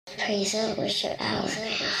praise and worship hour,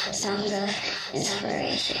 songs of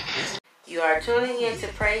inspiration. You are tuning into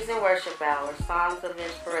Praise and Worship Hour, Songs of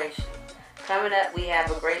Inspiration. Coming up, we have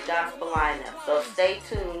a great gospel lineup, so stay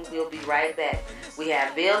tuned. We'll be right back. We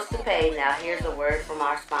have bills to pay. Now here's a word from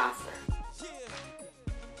our sponsor.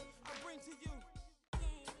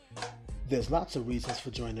 There's lots of reasons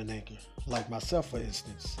for joining Anchor, like myself for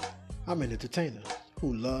instance. I'm an entertainer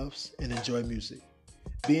who loves and enjoys music.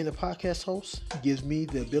 Being a podcast host gives me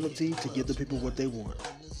the ability to give the people what they want.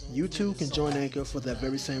 You too can join Anchor for that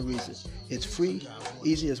very same reason. It's free,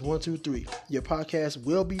 easy as 1, 2, 3. Your podcast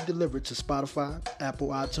will be delivered to Spotify, Apple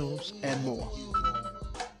iTunes, and more.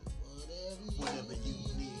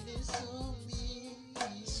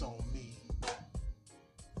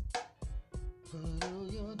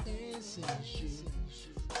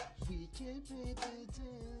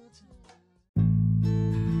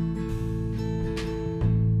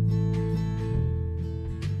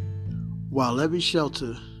 While every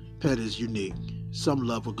shelter pet is unique, some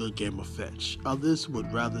love a good game of fetch. Others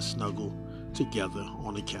would rather snuggle together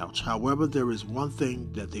on the couch. However, there is one thing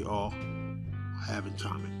that they all have in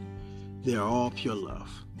common. They are all pure love.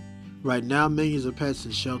 Right now, millions of pets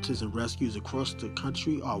in shelters and rescues across the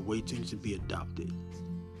country are waiting to be adopted.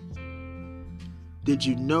 Did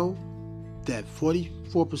you know that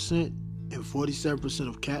 44% and 47%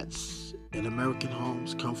 of cats in American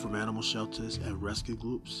homes come from animal shelters and rescue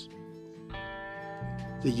groups?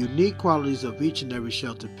 The unique qualities of each and every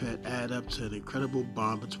shelter pet add up to an incredible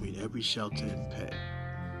bond between every shelter and pet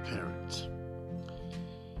parent.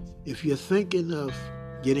 If you're thinking of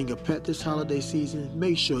getting a pet this holiday season,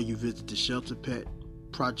 make sure you visit the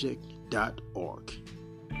shelterpetproject.org.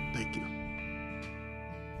 Thank you.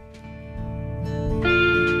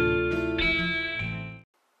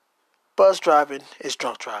 Buzz driving is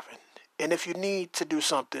drunk driving. And if you need to do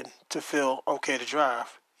something to feel okay to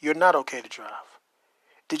drive, you're not okay to drive.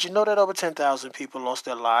 Did you know that over 10,000 people lost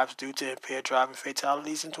their lives due to impaired driving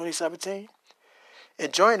fatalities in 2017?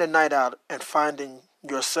 Enjoying a night out and finding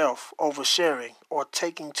yourself oversharing or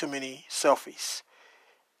taking too many selfies?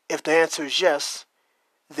 If the answer is yes,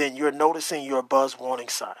 then you're noticing your buzz warning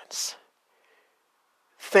signs.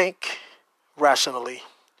 Think rationally,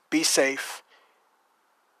 be safe,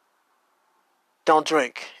 don't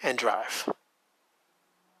drink and drive.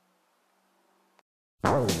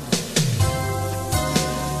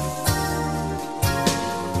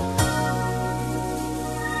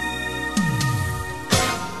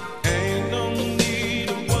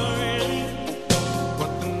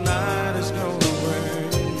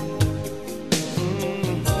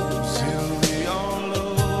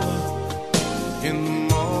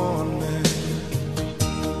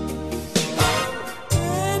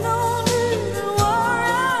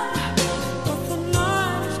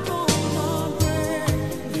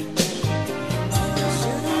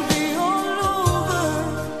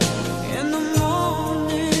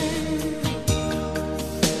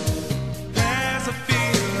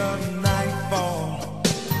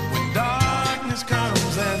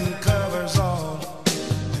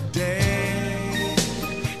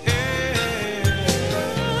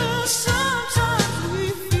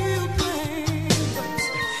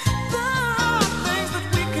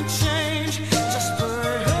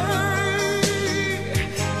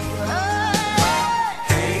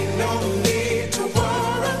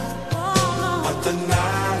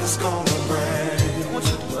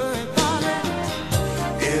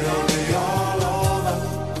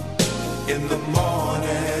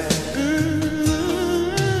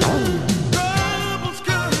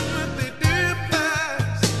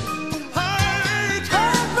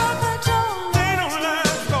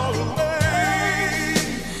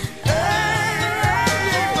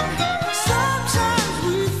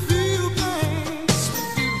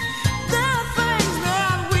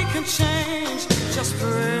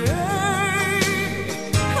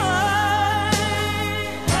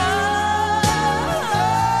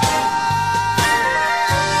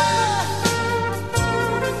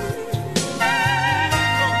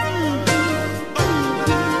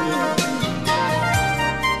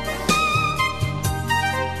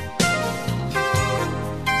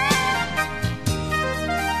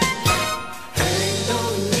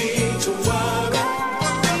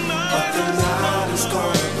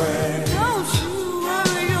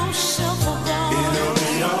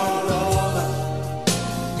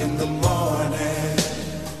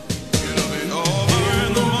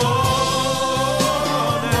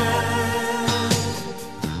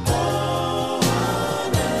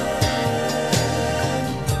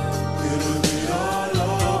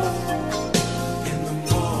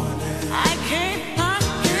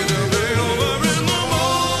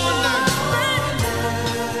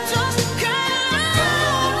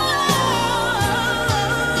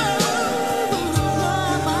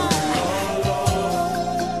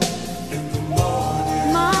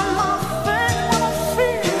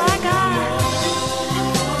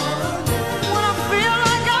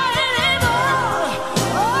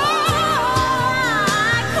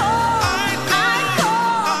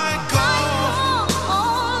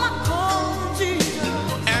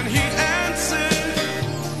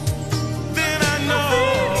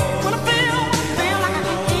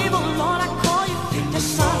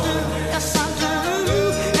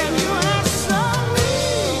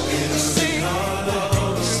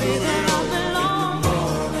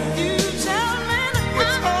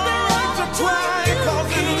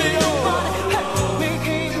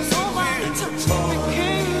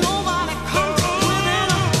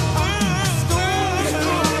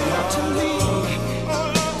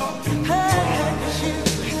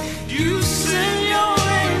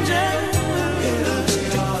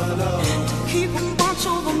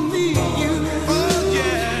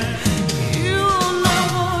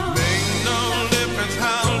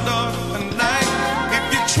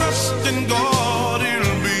 God,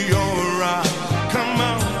 it'll be alright. Come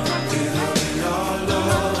on.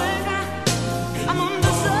 I'm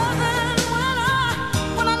undeserving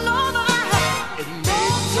when I know that I have. It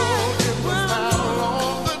made so it was not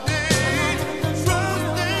all the day.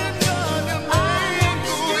 Trust in God and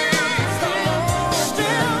make a way.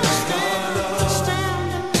 Still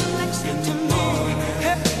standing next to me.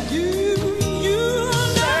 You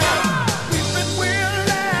know We've been will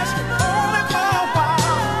last only for a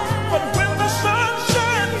while, but when the sun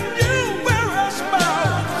shines, you wear a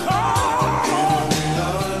smile.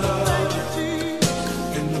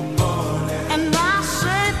 and I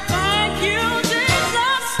say thank you,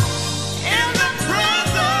 Jesus. In the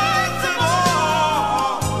presence of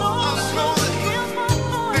all, I know that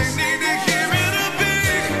they need to hear me to be.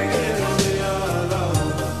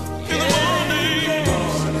 In the morning,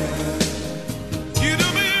 you to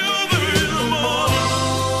be over in the morning.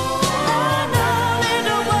 No need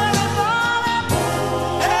to worry about it.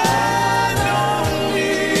 And no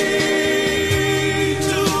need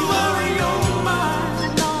to worry your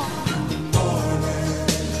mind.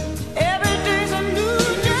 Every day's a new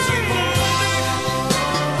day.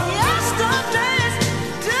 Yesterday's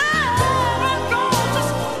dead and gone.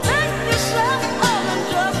 Just pick yourself up and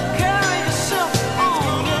just carry yourself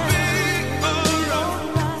on.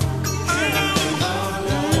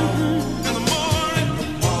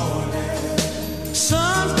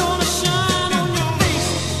 Sun's gonna shine on your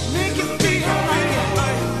face, make you feel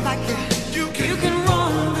like you can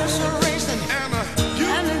run this race and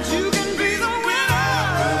that you can be the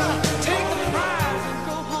winner. Take the prize and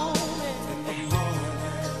go home.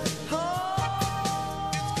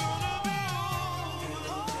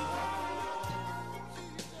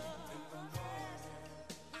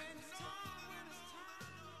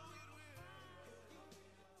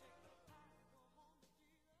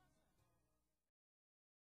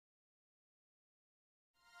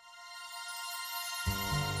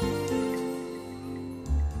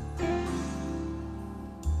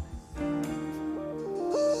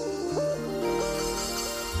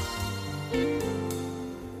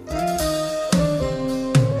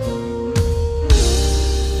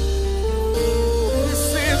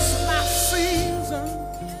 This is my season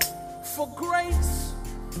for grace,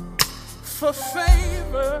 for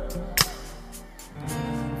favor.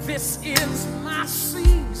 This is my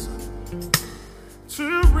season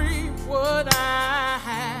to reap what I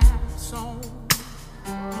have sown.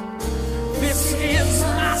 This is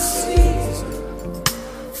my season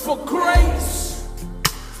for grace,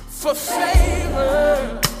 for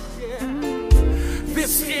favor. Yeah.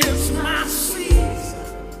 This is my season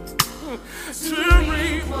to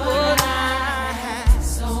reap what I have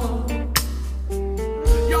sown.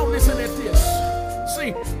 Y'all listen at this.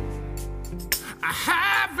 See, I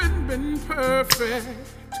haven't been perfect,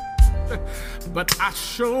 but I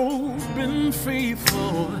sure been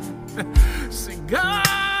faithful. See,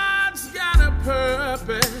 God's got a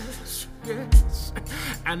purpose, yes,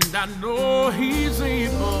 and I know He's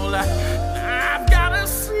able. I've got a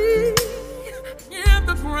seed in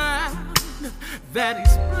the ground that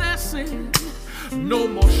He's blessing. No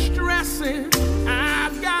more stressing.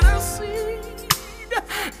 I've got a seed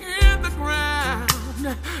in the ground.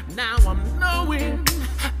 Now I'm knowing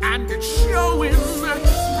and it's showing.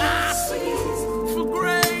 My seed for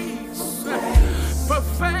grace, for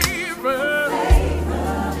favor.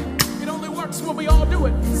 It only works when we all do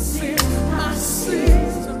it. This is my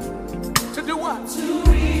season to do what? To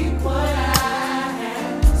reap what I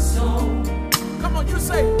have sown. Come on, you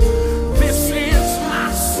say, this is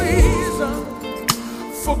my season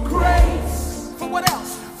for grace. For what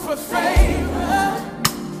else? For favor.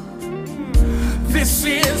 This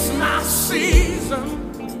is my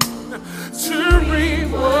season to reap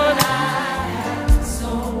what I have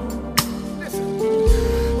sown. Listen,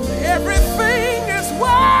 everything is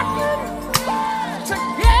working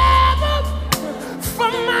together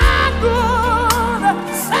for my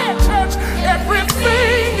good. Say it, church.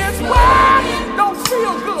 Everything is working. Don't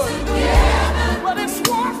feel good, but it's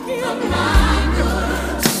working for my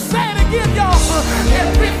good. Say it again, y'all.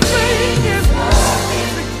 Everything is working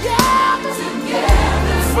together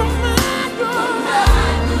for my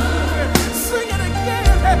good. Sing it again.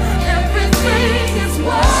 Everything is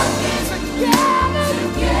working together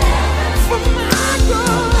for my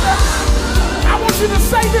good. I want you to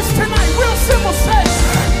say this tonight, real simple. Say,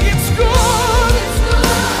 it's good.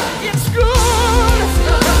 It's good.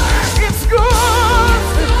 It's good.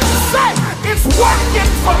 Say, it's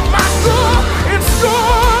working for my good. It's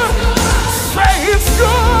good. Say, it's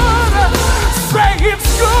good. Say, it's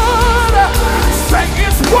good. Say,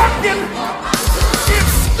 it's working.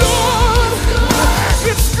 It's good.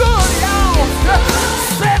 It's good, y'all.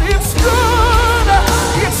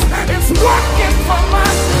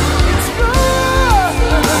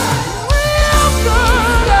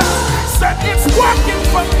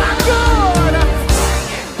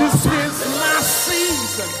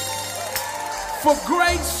 for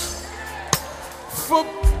grace, for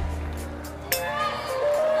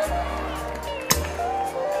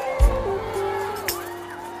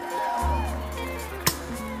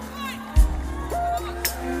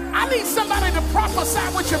I need somebody to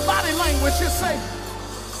prophesy with your body language. Just say,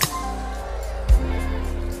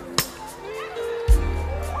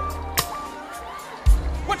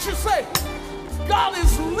 what you say? God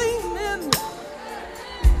is leaning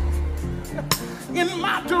in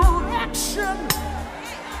my direction.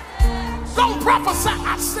 Don't prophesy.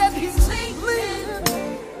 I said he's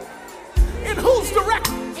leaning. In whose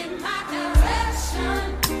direction? In my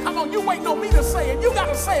direction. Come on, you waiting on me to say it. You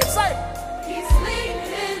gotta say it. Say it. He's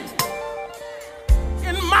leaning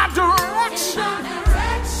In my direction. in my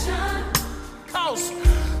direction. Cause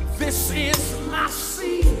this is my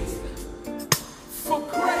season for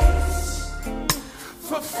grace,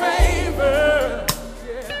 for favor.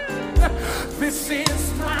 Yeah. This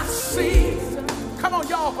is my season. Come on,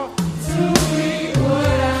 y'all. To reap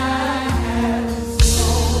what I have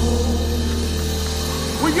sown.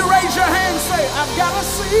 Will you raise your hand and say, I've got a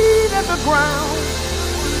seed in the ground?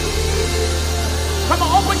 Come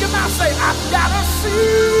on, open your mouth, say, I've got a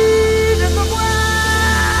seed in the ground.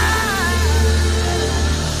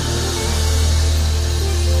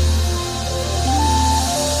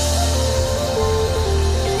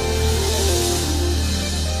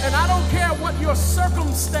 And I don't care what your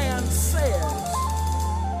circumstance says,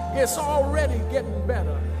 it's already getting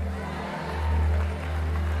better.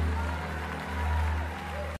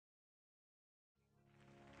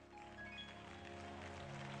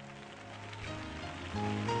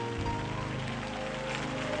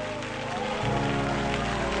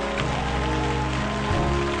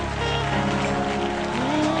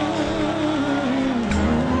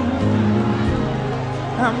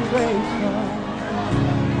 I'm grateful.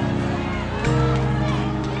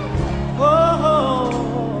 Oh,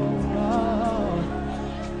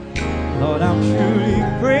 Lord, I'm truly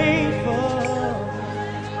grateful.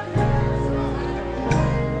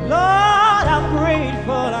 Lord, I'm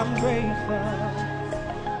grateful, I'm grateful.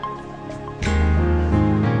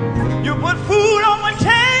 You put food on my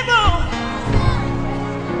table.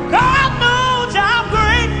 God knows I'm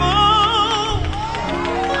grateful.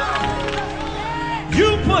 You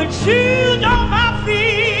put shoes on my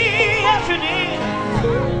feet, yes you did.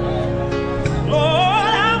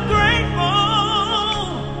 Lord, I'm grateful.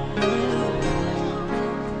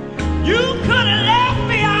 You could have left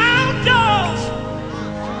me outdoors.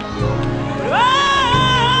 Oh,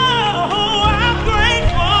 I'm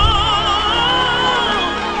grateful.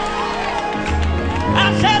 I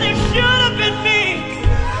said it should have been me.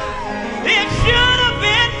 It should have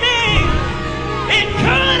been me. It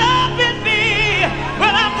could have been me.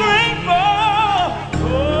 But I'm grateful.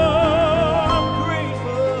 Oh, I'm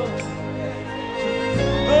grateful.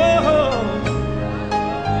 Oh,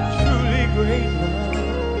 truly grateful.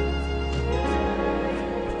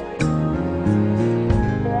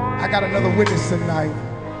 I got another witness tonight.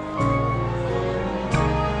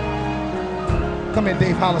 Come here,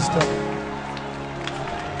 Dave Hollister.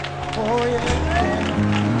 Oh, yeah.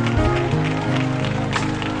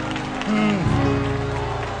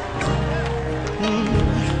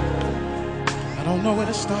 I don't know where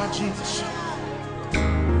to start, Jesus.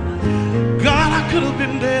 God, I could have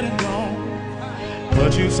been dead and gone,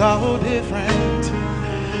 but you saw different.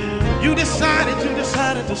 You decided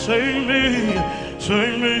to save me,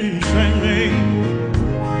 save me, save me.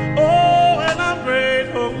 Oh, and I'm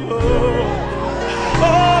grateful.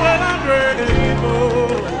 Oh, and I'm grateful.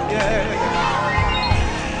 Yeah.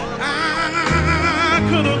 I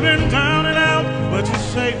could have been down and out, but you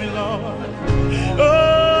saved me, Lord.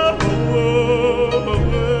 Oh,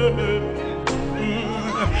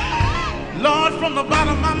 Lord, from the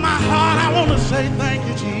bottom of my heart, I want to say thank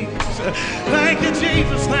you, Jesus. Thank you,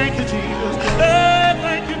 Jesus. Thank you, Jesus. Hey,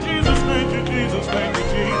 thank you, Jesus. Thank you, Jesus. Thank you,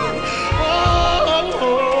 Jesus. Oh, oh, oh,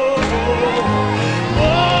 oh,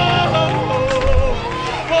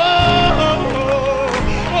 oh, oh,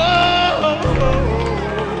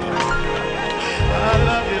 I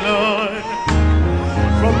love you, Lord.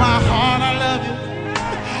 From my heart, I love you.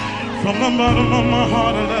 From the bottom of my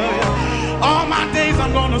heart, I love you. All my days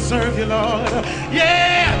I'm gonna serve you, Lord.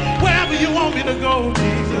 Yeah, wherever you want me to go,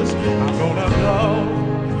 Jesus, I'm gonna go.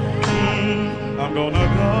 I'm gonna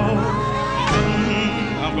go.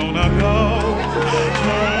 I'm gonna go.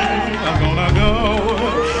 I'm gonna go.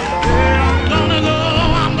 Yeah, I'm gonna go.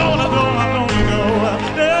 I'm gonna go. I'm gonna go.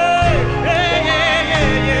 Yeah, yeah.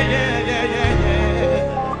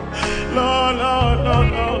 Lord, Lord,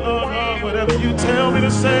 Lord, Lord, Lord, Lord, whatever you tell me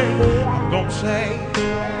to say, I'm gonna say.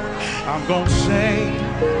 I'm gonna say,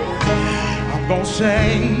 I'm gonna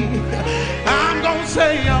say, I'm gonna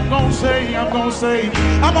say, I'm gonna say, I'm gonna say,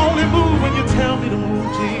 I'm only move when you tell me to move,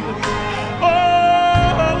 Jesus. Oh,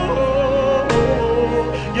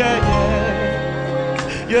 yeah,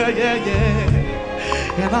 yeah, yeah, yeah,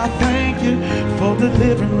 yeah. And I thank you for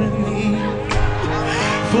delivering me,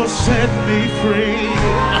 for setting me free,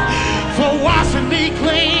 for washing me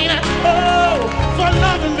clean, oh, for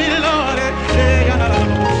loving me, Lord.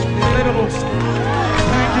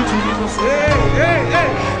 Thank you, Jesus. Hey, hey,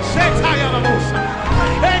 hey.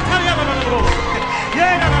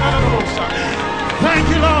 Thank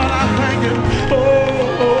you, Lord. I thank you. Oh,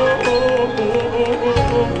 oh, oh, oh,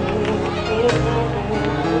 oh,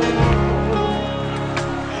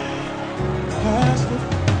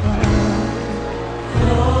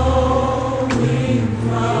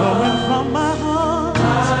 flowing from my heart.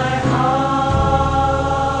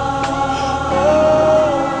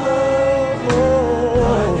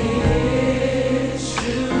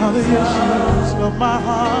 The issues of my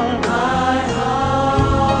heart.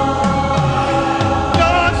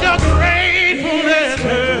 Lord, your gratefulness.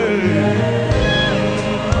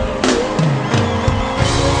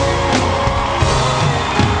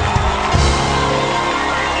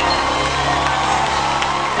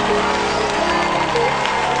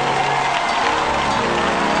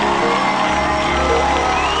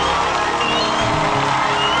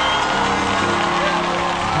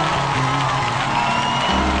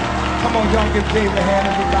 Come on, y'all, give Dave a hand,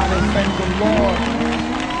 everybody. Thank the Lord.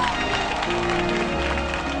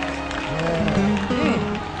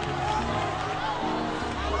 Yeah.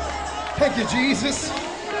 Thank you, Jesus.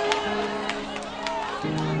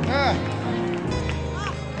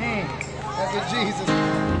 Thank you, Jesus.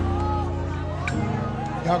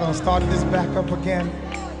 Y'all gonna start this back up again?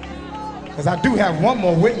 Because I do have one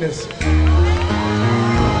more witness.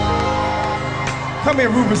 Come here,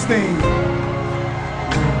 Rubenstein.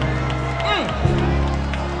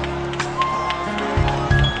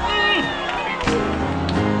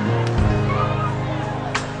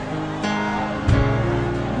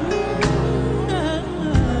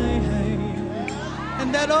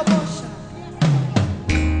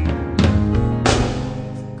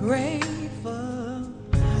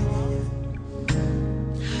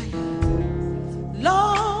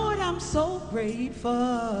 Lord, I'm so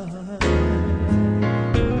grateful.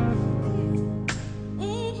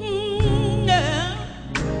 Yeah.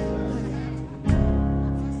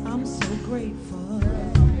 I'm so grateful.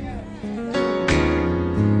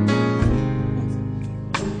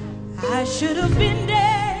 I should have been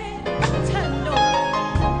dead,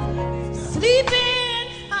 sleeping,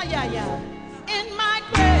 in my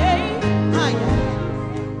grave.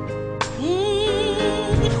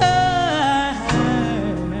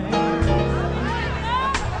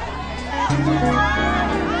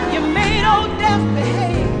 You made old death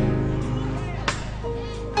behave.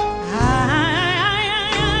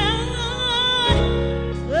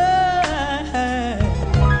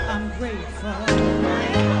 I'm grateful.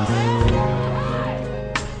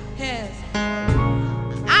 Yes.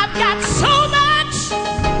 I've got so much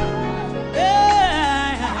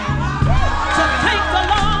to thank the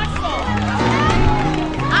Lord for.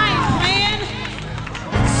 I ain't playing.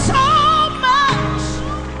 So much.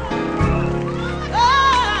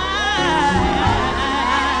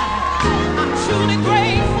 I'm truly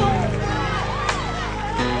grateful.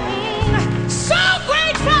 So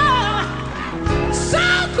grateful. So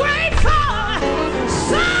grateful.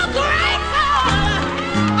 So grateful.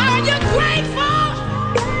 Are you grateful?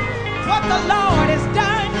 What the Lord has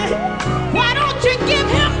done? Why don't you give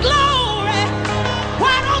him glory?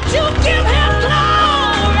 Why don't you give him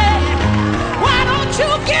glory? Why don't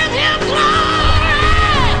you give him glory?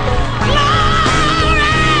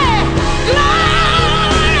 Glory!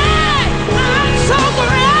 Glory! I'm so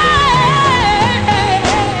great!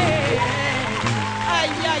 Ay,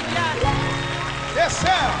 ay, ay. Yes,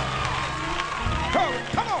 sir.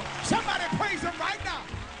 Come on. Somebody praise him right now.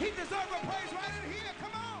 He deserves a praise right in here.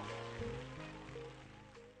 Come on.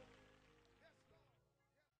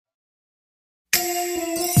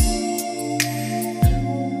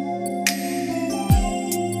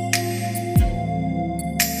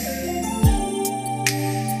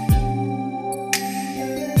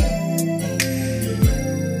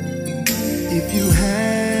 If you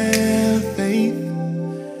have faith,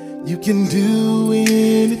 you can do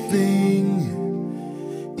anything.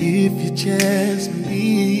 If you just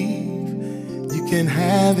believe, you can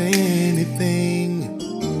have anything.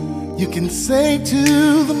 You can say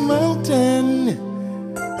to the mountain,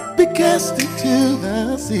 be cast into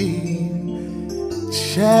the sea.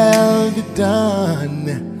 Shall be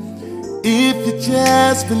done. If you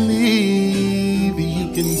just believe,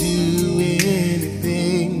 you can do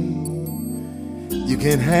anything. You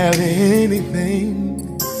can have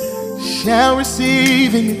anything. Shall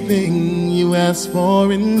receive anything you ask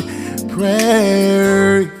for in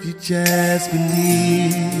prayer. If you just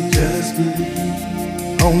believe,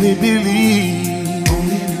 only believe,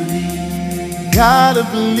 gotta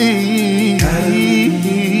believe,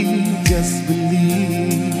 just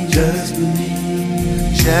believe, just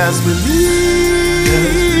believe,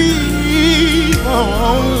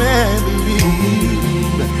 only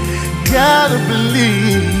believe, gotta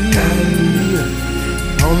believe,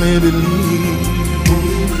 only believe.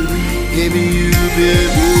 If you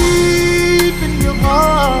believe in your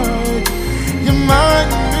heart, your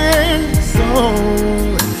mind and soul,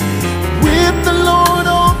 with the Lord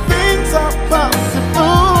all things are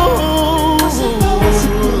possible.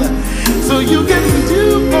 So you can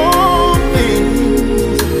do all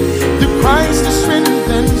things through Christ who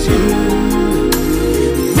strengthens you.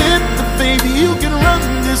 With the faith you can run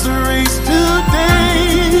this race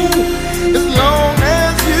today. As long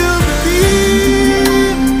as you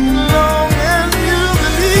believe, as long as you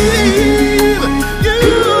believe, you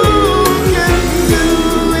can do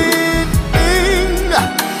anything,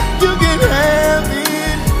 you can have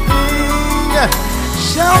anything,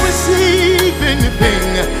 shall receive anything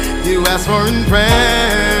you ask for in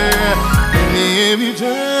prayer. And if you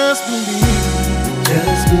just believe,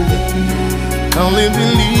 only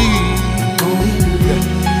believe,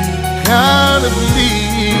 gotta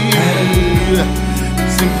believe,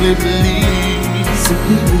 simply believe.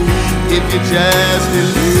 If you just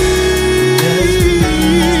believe,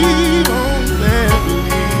 only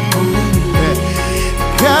believe,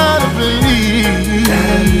 gotta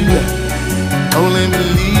believe, only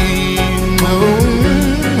believe,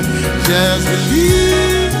 just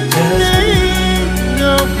believe, only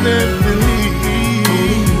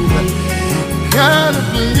believe, gotta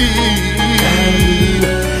believe,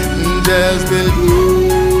 just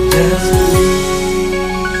believe, just believe.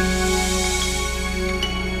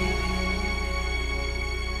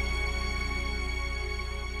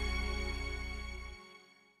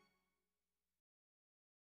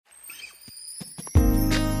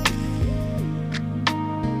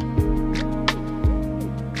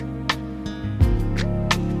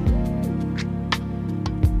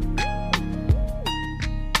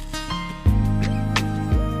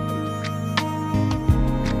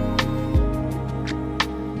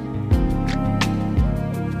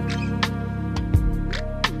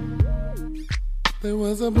 There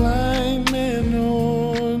was a blind man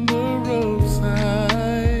on the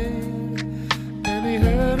roadside, and he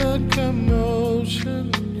heard a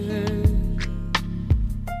commotion, yeah.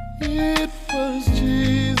 It was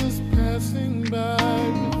Jesus passing by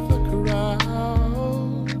with a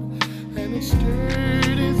crowd, and it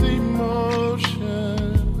stirred his emotion.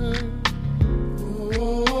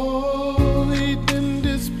 Oh, he'd been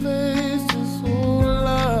displaced his whole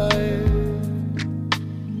life.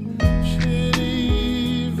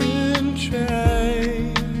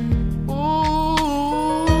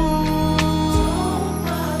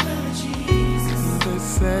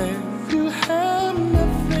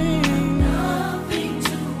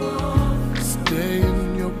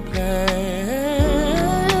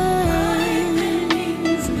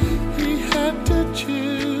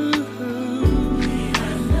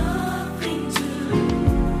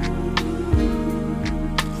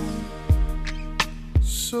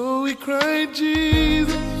 So we cried,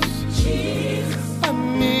 Jesus, I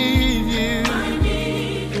need you.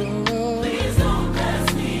 Please don't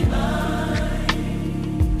pass me by.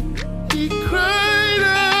 He cried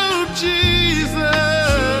out, Jesus,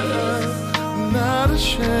 not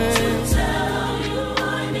ashamed to tell you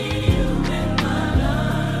I need you in my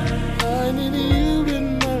life. I need you in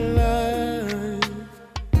my life.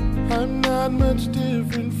 I'm not much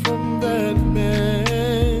different from that man.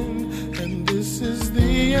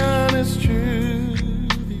 The honest truth,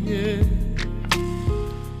 yeah.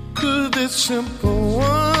 Could this simple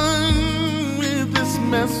one with this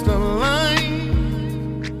messed up life,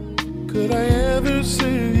 could I ever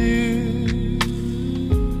serve you?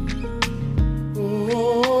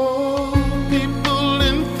 Oh, people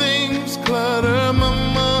and things clutter my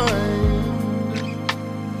mind.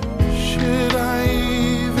 Should I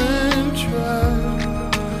even try?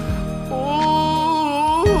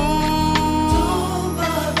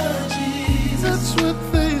 That's what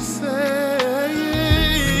they say.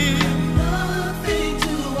 Nothing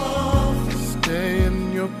to offer. Stay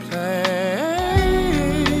in your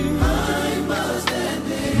place. I'm by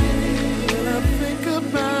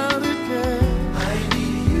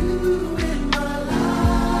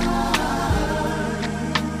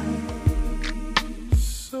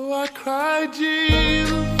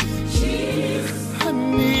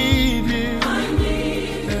I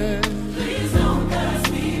need you. Please don't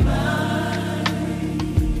pass me by.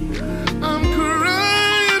 I'm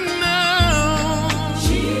crying now.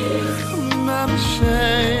 I'm not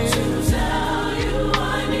ashamed To tell you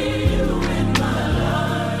I need you in my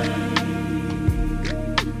life.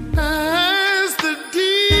 as the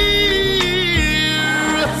deer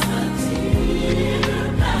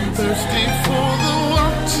thirsty for the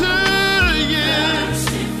water.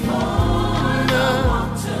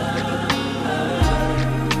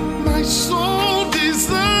 My soul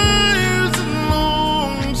desires and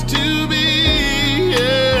longs to be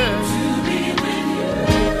here.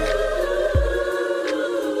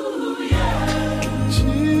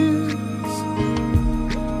 Jesus,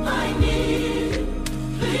 I need you.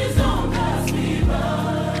 Please don't pass me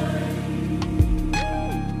by.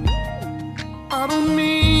 I don't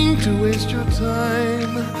mean to waste your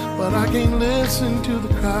time, but I can't listen to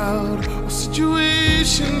the crowd or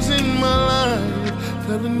situations in my life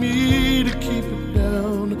telling me to keep it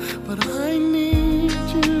down. But I need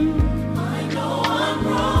you. I know I'm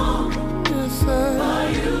wrong, Yes,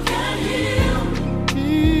 but you can heal.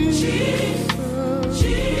 Jesus.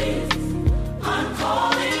 I'm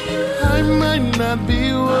calling you. I might not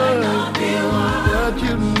be worthy, but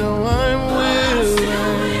you know I'm willing.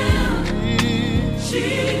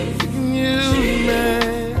 You,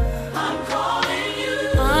 man. I'm calling you.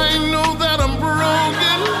 I know that I'm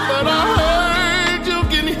broken, but I heard you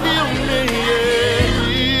can heal me. Yeah,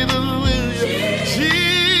 Jesus, will you?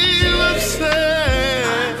 Jesus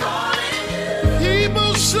said,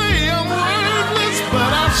 people say I'm worthless,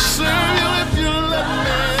 but I'll serve you if you let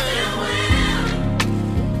me.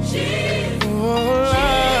 Oh,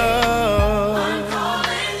 Lord.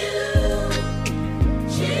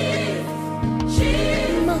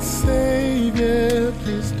 My Savior,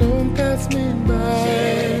 please don't pass me by.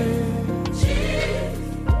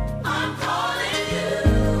 I'm calling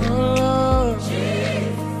you. Oh, Lord.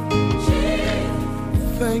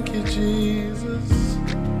 Thank you, Jesus.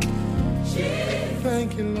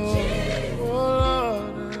 Thank you, Lord. Oh, Lord.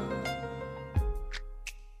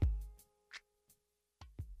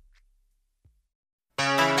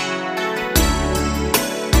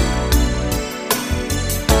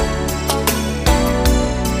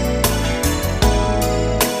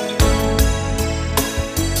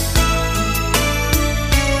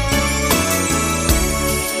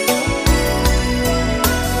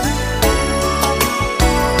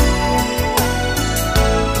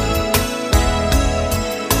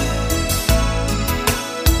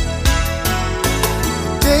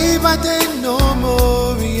 Day by day, no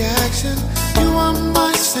more reaction. You are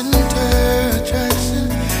my center attraction.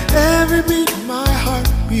 Every beat, my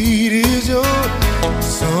heartbeat is your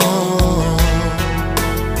song.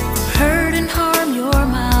 Hurt and harm, you're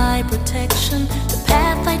my protection. The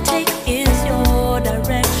path I take is your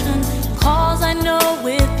direction. 'Cause I know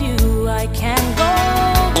with you I can go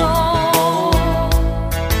wrong.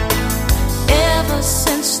 Ever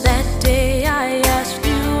since that day I asked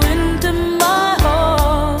you into my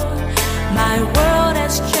heart, my world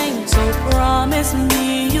has changed, so promise me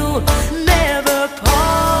you'll never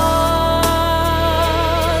part.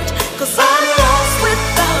 'Cause I'm lost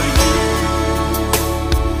without you.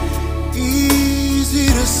 Easy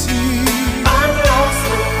to see, I'm lost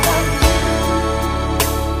without you.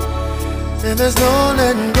 and there's no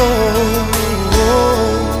letting go.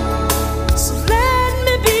 So let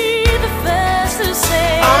me be the first to say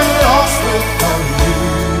I'm lost without you.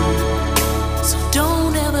 so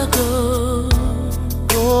don't ever go.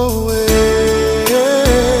 Go away.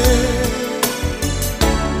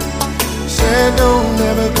 Said don't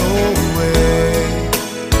ever go away.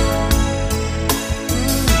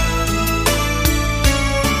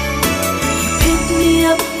 Pick me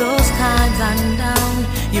up those times I'm down.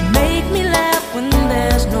 You make me laugh when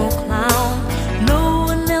there's no clown. No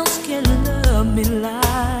one else can love me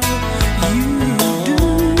like you do.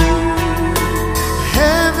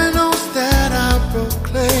 Heaven knows that I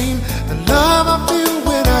proclaim the love I feel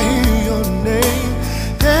when I hear your name.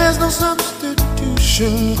 There's no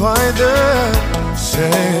substitution quite the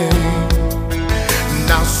same.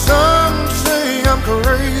 Now some say I'm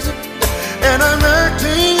crazy and I'm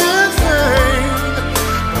acting insane,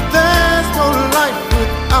 but there's no life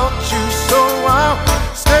without you, so I'll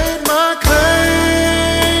state my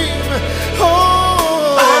claim.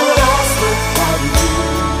 Oh, I'm lost without you.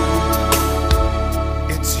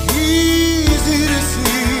 it's easy to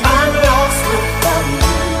see. I'm lost without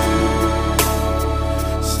you.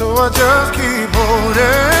 So I just keep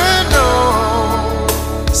holding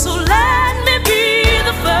on. So let me be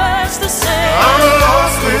the first to say I'm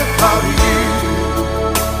lost without you.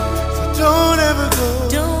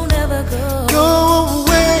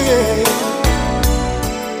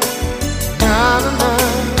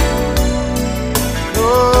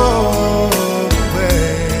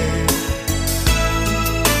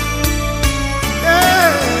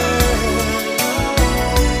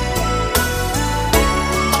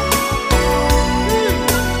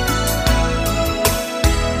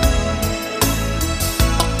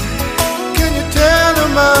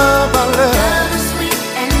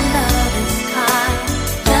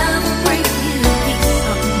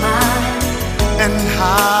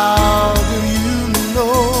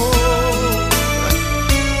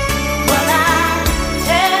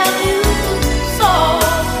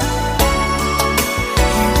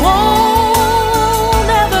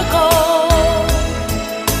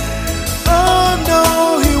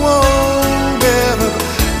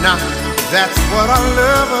 what I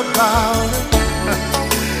love about it.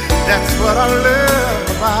 That's what I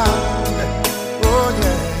love about it. Oh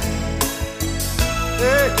yeah.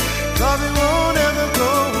 Hey, 'cause it won't ever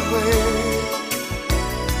go away.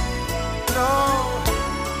 No,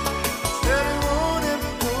 said it won't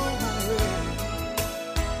ever go away.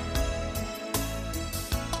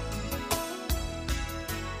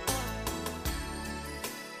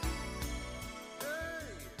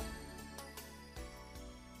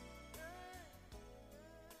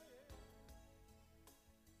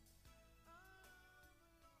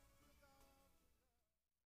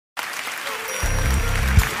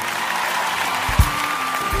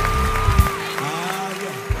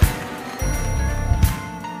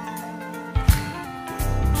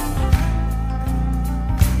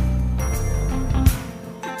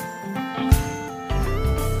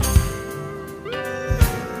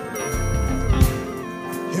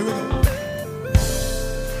 Here we go.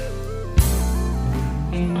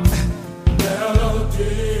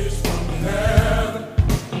 Melodies from heaven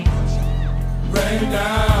rain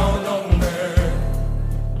down on me,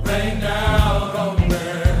 rain down on me.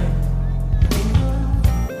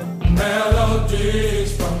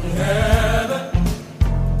 Melodies from heaven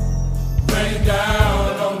rain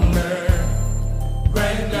down on me,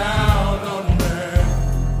 rain down on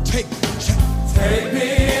me. Take Take me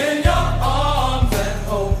in your arms and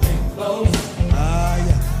hold me close.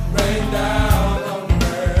 yeah. Rain down on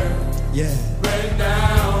me, Yeah. rain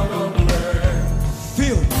down on me.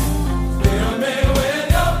 Feel it. Fill me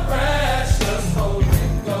with your precious Holy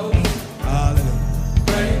Ghost. Hallelujah.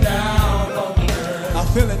 Rain down on me. I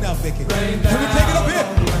feel it now, Vicky. Rain Can we take it up here?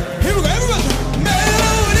 Here we go, everybody.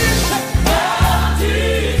 Melodies.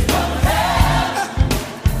 Melodies from heaven.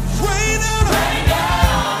 Rain down. Rain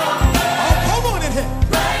down on me. Oh, come on in here.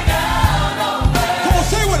 Rain down on me. Come on,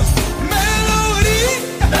 say it with us. Melody.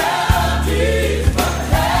 Melodies from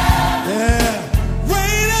heaven. Yeah.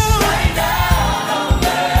 Rain down. Rain down on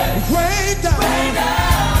me. Rain down. Rain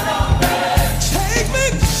down on me. Take me.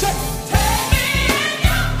 Say. Take me in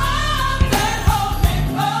your arms and hold me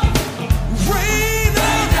close. Rain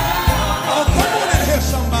down. Oh, come on in here,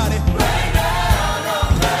 somebody. Rain down on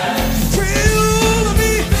me. Feel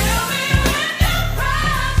me. Fill me with your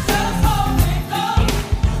precious Holy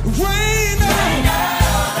Ghost. Rain down.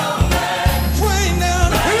 Rain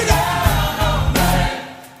down. Here we go.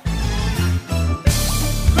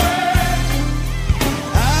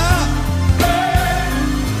 Ah.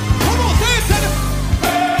 Come on, say it, say it.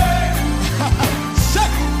 Say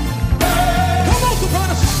it. Come on,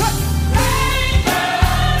 soprano, say it.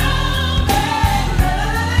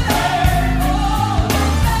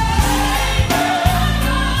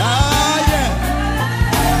 Ah, yeah.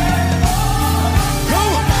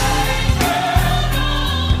 Come on.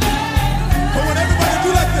 Come on, everybody,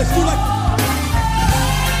 do like this. Do like.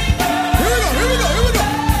 Here we go. Here we go. Here we go.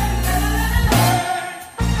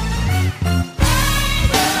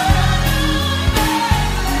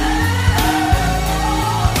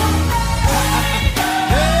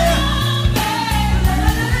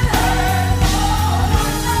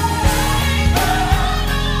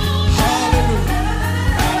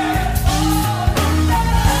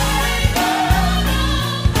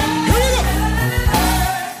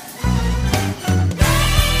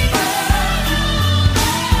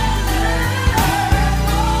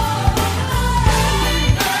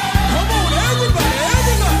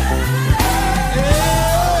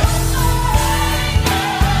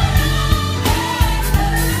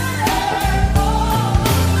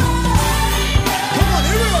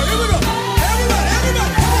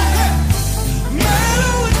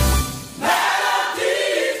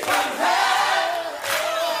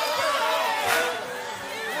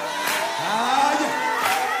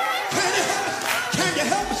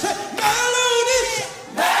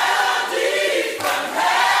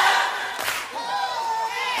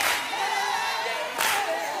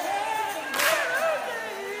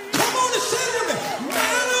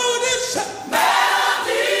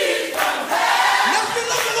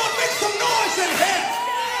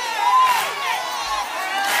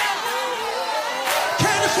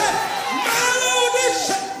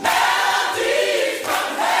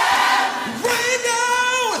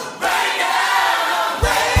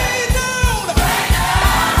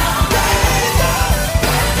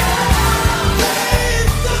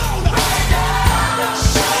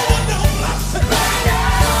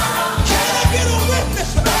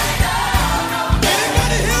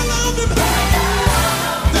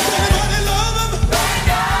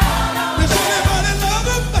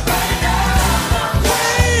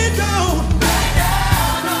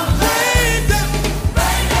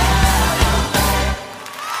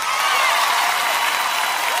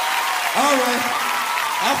 All right.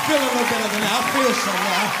 I feel a little better than that. I feel some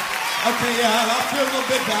now. Okay, yeah, I feel a little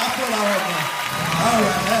bit better. I feel all right now. All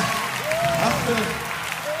right. I feel.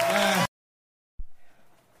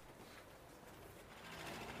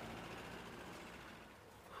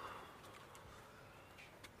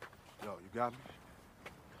 Yo, you got me?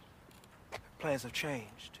 Plans have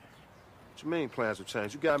changed. What you mean plans have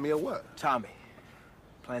changed? You got me at what? Tommy,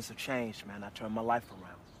 plans have changed, man. I turned my life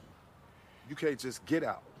around. You can't just get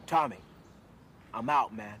out. Tommy, I'm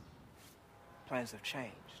out, man. Plans have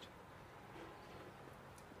changed.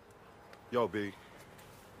 Yo, B.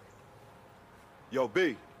 Yo,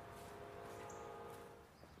 B.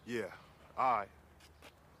 Yeah, all right.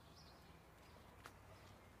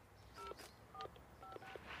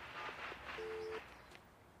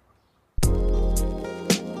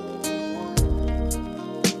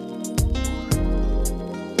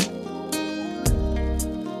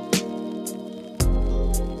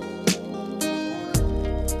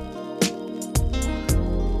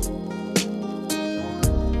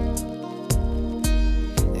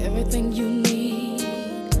 Everything you need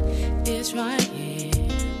is right here.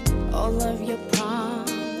 All of your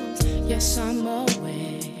problems, yes, I'm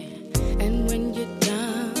aware. And when you're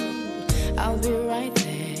down, I'll be right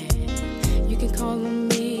there. You can call on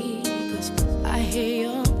me, 'cause I hear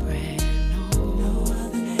your prayer. No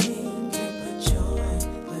other name can put joy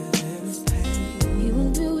where there is pain. He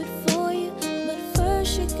will do it for you, but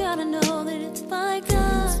first you gotta know that it's by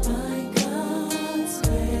God. It's by God's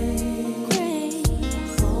grace.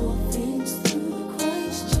 All things through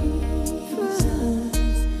Christ Jesus.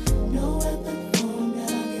 No weapon formed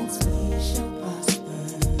against me shall prosper.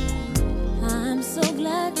 I'm so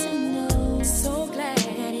glad to know, so glad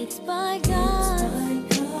that it's by God.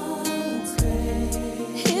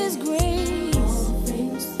 His grace. All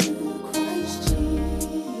things through Christ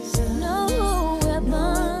Jesus. No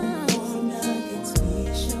weapon formed against me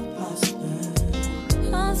shall prosper.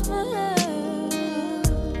 Prosper.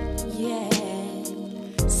 Yeah.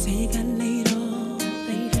 Say you got laid off,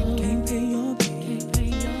 can't pay your bill.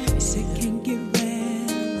 You sick, can't get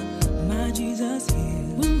well. My Jesus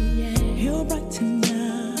heals. He'll brighten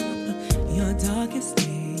up your darkest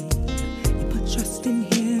day. You put trust in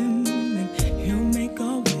Him, and He'll make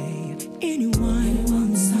a way. Anyone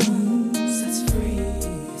who sets free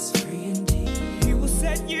is free indeed. He will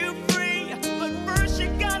set you free, but first you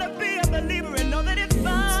gotta be a believer and know that it's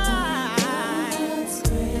by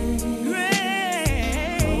grace.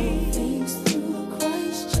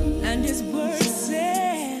 And His word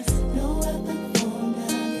says, no weapon formed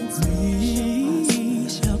against me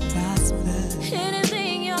shall prosper.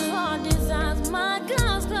 Anything your heart desires, my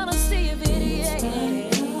God's gonna see if it is.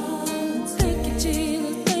 Thank you,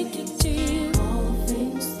 Jesus. Thank you, Jesus. All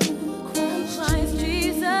things through Christ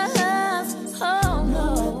Jesus. Oh no,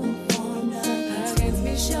 against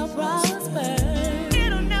me shall prosper.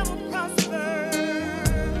 It'll never prosper.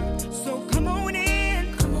 So come on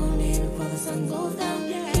in. Come on in before the sun goes down.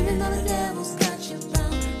 Even though the devil's got you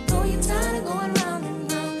bound, though you're tired of going round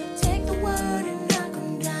and round, take the word and knock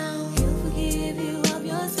him down. He'll forgive you of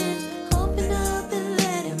your sins. Open up and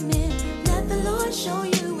let Him in. Let the Lord show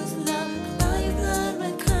you His love. By His blood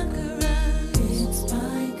we're conquerors. It's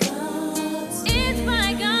by God's grace. It's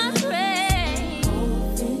by God's grace.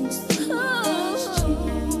 All things through Christ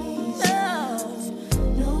Jesus.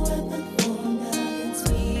 No weapon formed against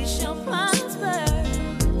me shall prosper.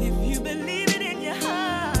 If you believe it in your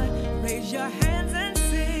heart, raise your hands and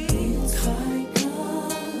sing. It's by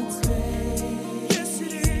God's grace. Yes,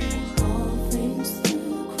 it is. All things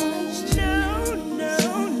through Christ Jesus. No.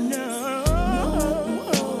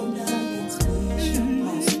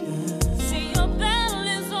 See, your battle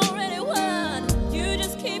is already won. You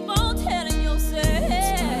just keep on telling yourself.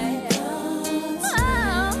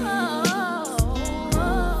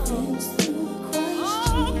 All things through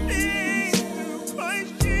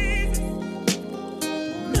Christ Jesus.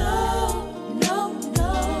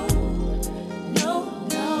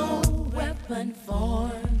 No weapon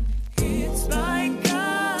formed. It's by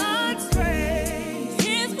God's grace.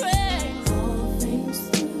 His grace. All things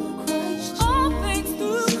through Christ. All things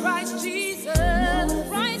through Christ Jesus.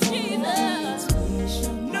 Christ Jesus.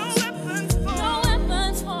 No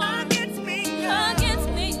weapons formed against me.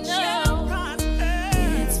 Shall prosper.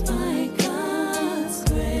 It's by God's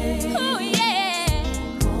grace. Oh yeah.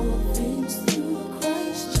 All things through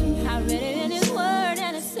Christ Jesus. I read it in His word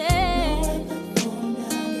and it says, no weapon formed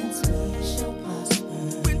against me shall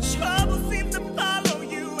prosper.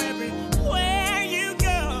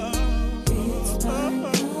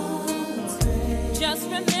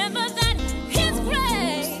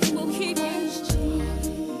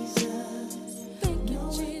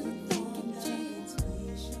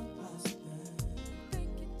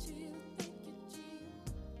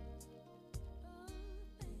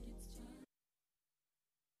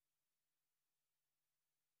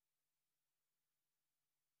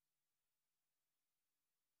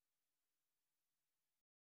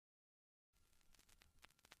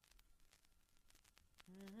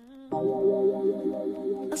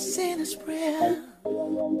 A sinner's prayer.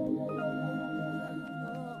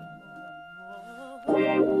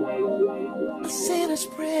 A sinner's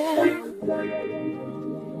prayer.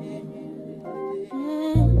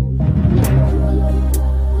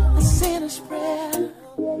 A sinner's prayer.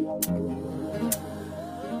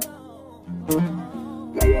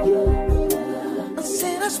 A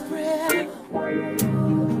sinner's prayer.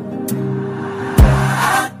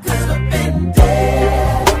 I could have been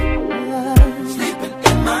dead, sleeping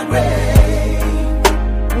in my grave,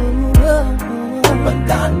 but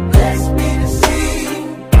God blessed me to see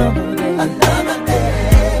another day.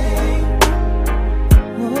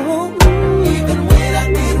 Even when I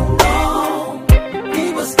did wrong, He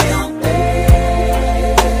was still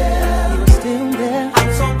there. He was still there. I'm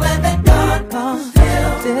so glad that God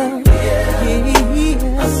still here.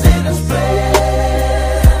 A sinner's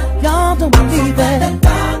prayer. Y'all don't believe that.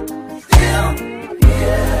 God still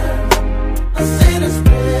here. A sinner's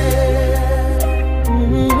prayer.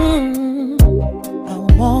 I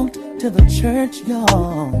walked to the church,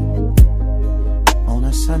 y'all, on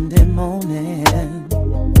a Sunday morning.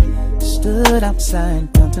 Stood outside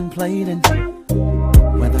contemplating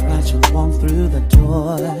whether I should walk through the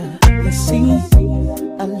door. You see,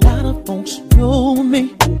 a lot of folks know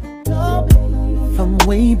me from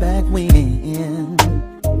way back when.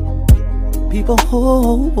 People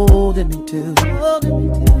holding me to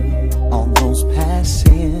all those past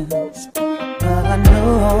sins. But I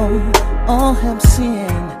know all have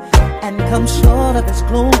sinned and come short of His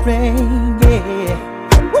glory, yeah.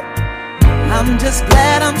 I'm just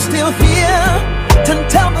glad I'm still here to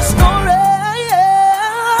tell the story.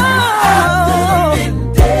 I could have been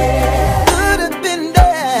dead. Could have been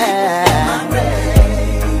dead.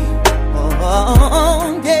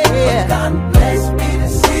 Oh, yeah. But God blessed me to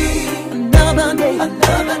see another day.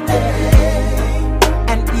 Another day.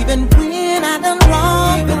 And even when I done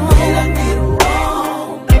wrong, even when I did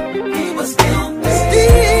wrong, He was still there.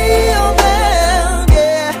 Still there,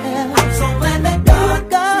 yeah. I'm so glad that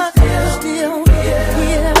God still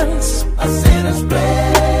hears a sinner's prayer.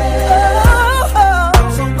 I'm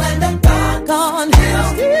so glad that God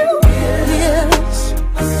still hears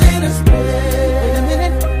a sinner's prayer. Wait a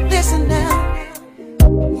minute, listen now.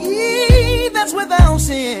 He that's without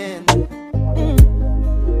sin,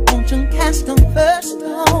 won't you cast the first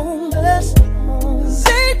stone? 'Cause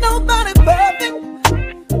ain't nobody perfect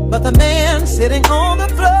but the man sitting on the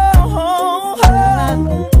throne.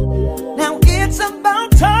 Now it's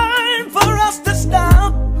about time for us to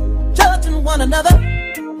stop judging one another.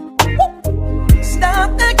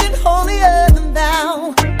 Stop thinking holier than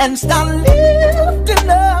thou and start lifting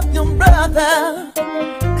up your brother.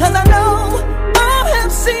 'Cause I know all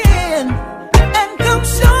have sinned and come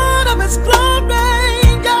short of His glory,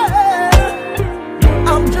 yeah.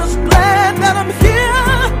 I'm just glad that I'm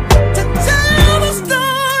here to tell the story.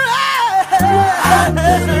 I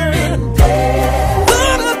could have been dead.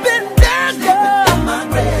 Could have been dead, yeah. In my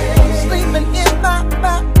grave. Sleeping in my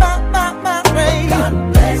grave. God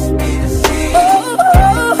bless me to see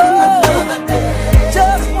another day.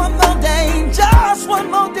 Just one more day. Just one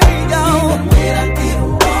more day, y'all. Even when I did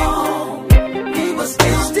wrong, He was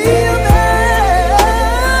still there.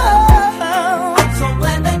 I'm so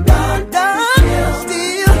glad that God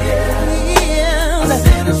still hears a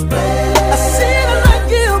sinner's prayer. A sinner like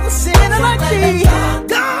you, a sinner like me.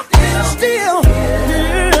 God still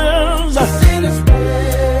hears a sinner's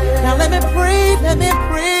prayer. Now let me pray,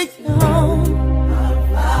 y'all. Our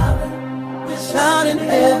Father, which art in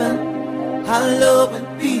heaven, hallowed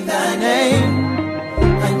be Thy name.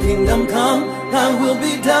 Thy kingdom come, Thy will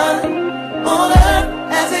be done on earth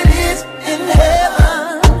as it is in heaven.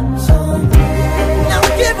 Now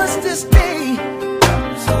give us this day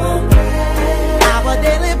our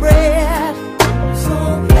daily bread,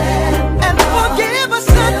 and forgive us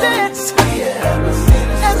our debts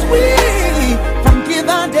as we forgive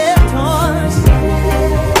our debtors,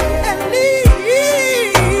 and lead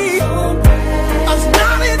us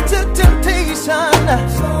not into temptation,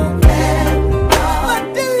 but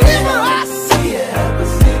deliver us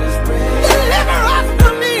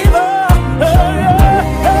from evil.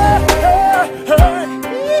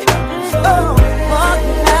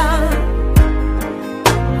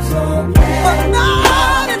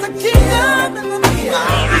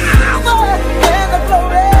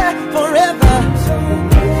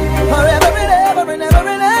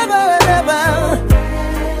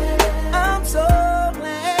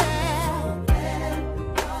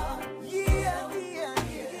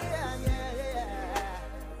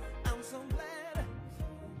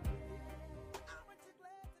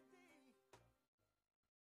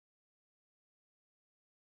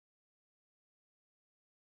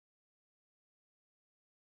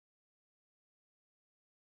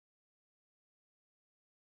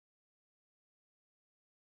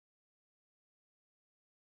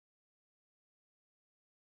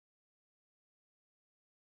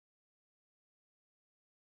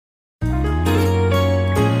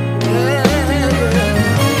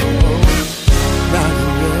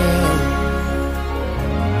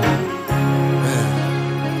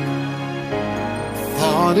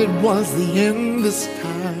 was the end this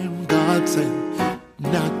time, God said,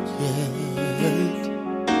 not yet.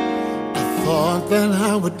 I thought that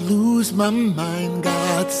I would lose my mind,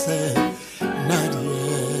 God said, not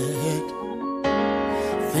yet.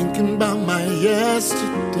 Thinking about my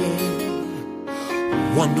yesterday,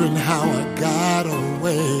 wondering how I got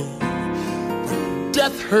away. But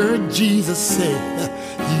death heard Jesus say,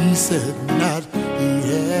 he said, not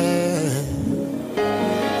yet.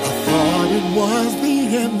 I thought it was the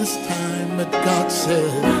end this time, but God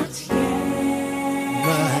said, not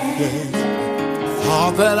yet.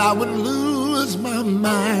 Thought that I would lose my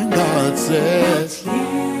mind, God says,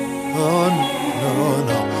 oh no,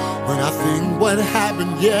 no. When I think what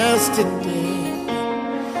happened yesterday,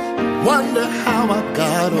 wonder how I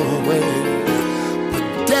got away. But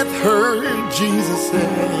death heard Jesus say,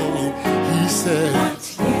 he said,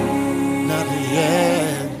 not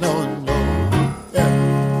yet, no, no.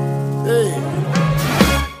 Hey.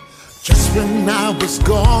 Just when I was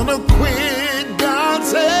gonna quit, God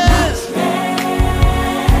says,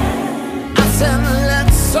 I said, let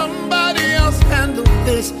somebody else handle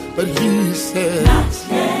this. But he said, not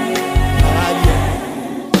yet.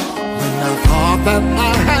 When I thought that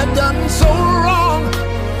I had done so wrong,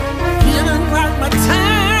 feeling like my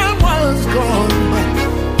time was gone, but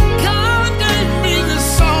God gave me this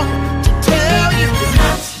song to tell you,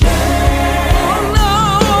 not yet. Oh no,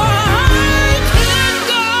 I can't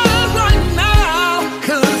go right now,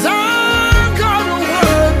 'cause I've got a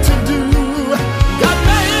work to do. God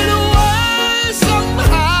made a way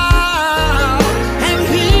somehow, and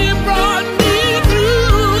he brought me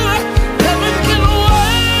through. Heaven can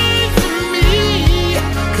wait for me,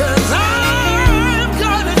 'cause I've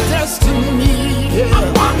got a destiny. Yeah. I'm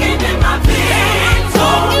walking in my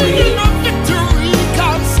victory.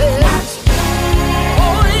 God says,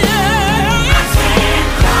 oh yeah. I can't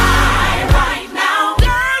cry right now. I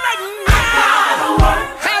got a work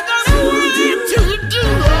to do.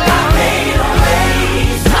 God made a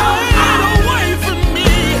way for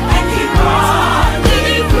me, and he brought me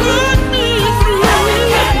through. Heaven can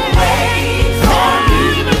wait for me.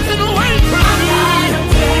 Heaven can wait for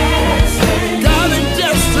me. Got a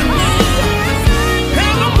destiny,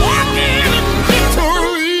 and I'm walking in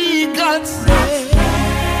victory. God said,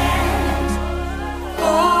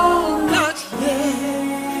 oh, not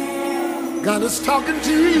yet. God is talking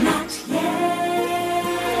to you.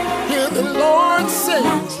 Hear the Lord say,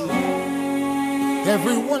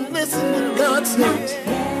 everyone listening, God says,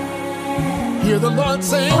 hear the Lord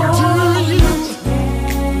saying to you,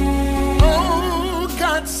 oh,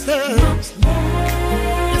 God says,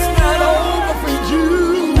 it's not over for you.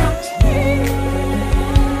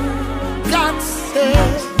 God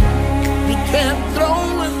says, you can't throw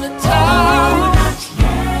in the towel,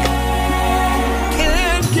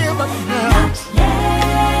 can't give up now.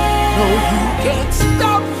 No, you can't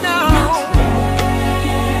stop now.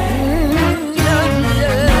 Not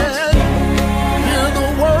yet. Hear the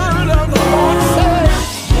word of the Lord say,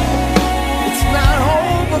 it's not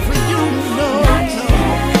over for you, no, no.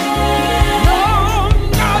 No,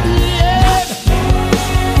 not yet.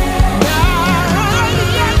 Not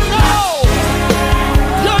yet, no.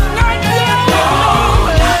 You're not yet, no.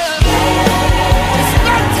 It's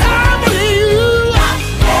not time for you.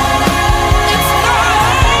 It's not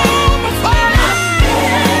over for you.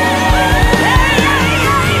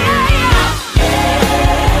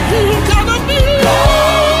 You gotta believe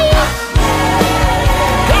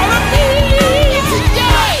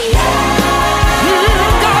today. You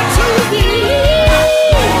got to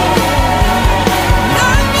believe.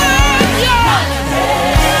 Not yet.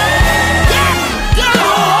 Get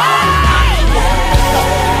away.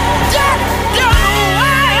 Get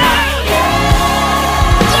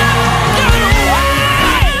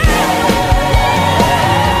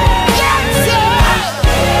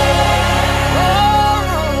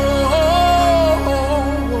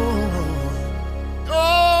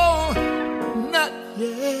oh, not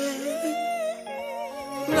yet,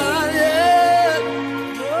 not yet,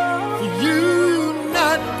 for you,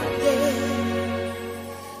 not yet.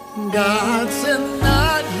 God said,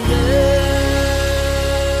 not yet,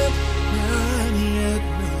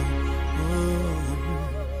 no.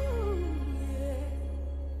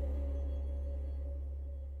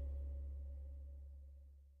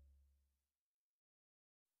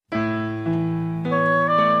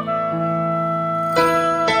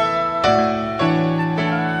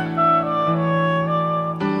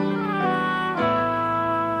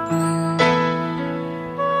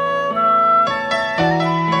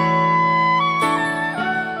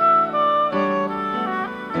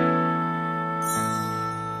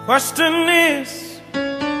 Question is,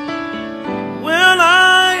 will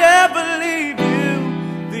I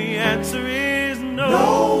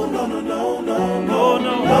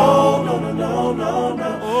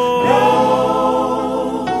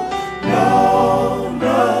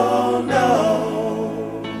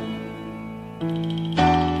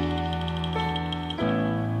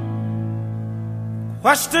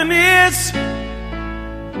Question is,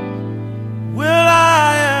 will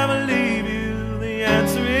I ever leave you? The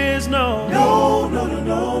answer is no. No, no, no,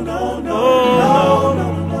 no, no, no, no,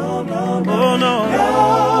 no, no, no, no, no,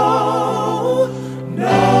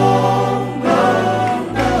 no, no,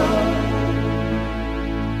 no.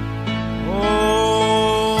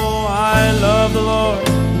 Oh, I love the Lord,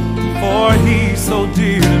 for He's so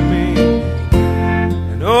dear to me.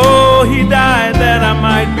 And oh, He died that I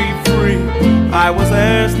might be free. I was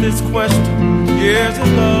asked this question years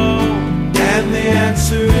ago, and the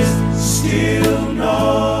answer is still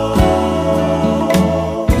no.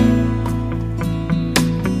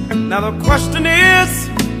 Now the question is,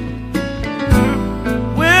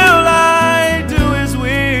 will I do His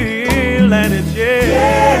will? And it's yeah,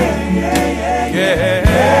 yeah, yeah, yeah,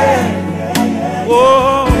 yeah.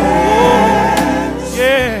 Whoa,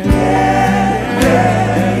 yeah.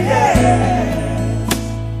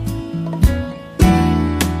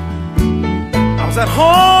 At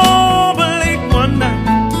home late one night,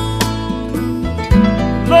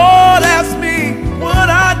 Lord asked me, would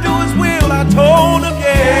I do His will? I told Him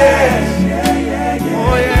yes.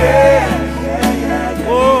 Oh yeah.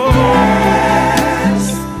 Oh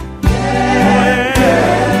yes.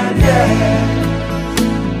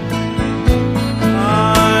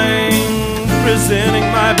 I'm presenting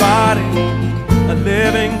my body a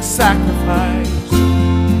living sacrifice,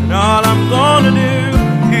 and all I'm gonna do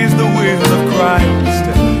is the will of Christ.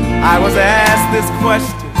 I was asked this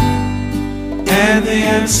question, and the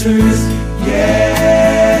answer is yes.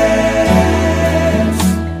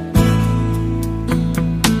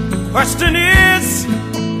 Question is,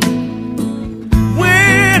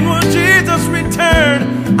 when will Jesus return?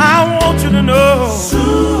 I want you to know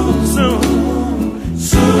soon, soon,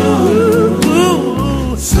 soon,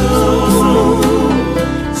 soon,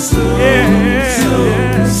 soon,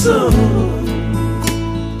 yeah, soon.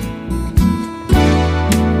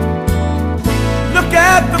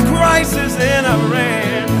 At the crisis in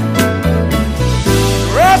Iran,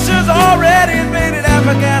 Russia's already invaded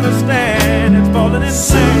Afghanistan. It's falling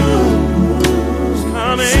insane. It's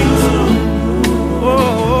coming soon. Oh,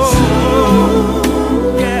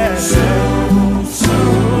 yeah.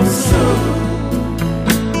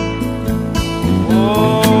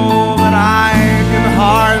 Oh, but I can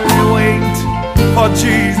hardly wait for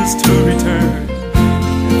Jesus to return.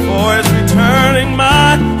 And for His returning,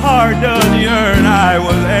 my heart does yearn. I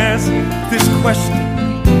was asked this question,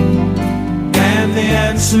 and the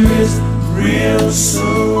answer is real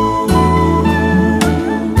soon.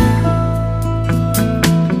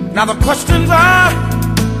 Now the questions are,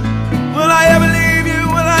 will I ever leave you?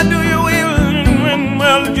 Will I do your will? And when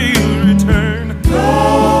will Jesus return?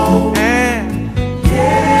 No, and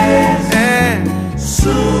yes, and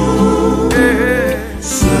soon, yeah,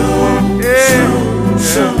 soon, yeah, soon,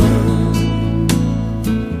 soon.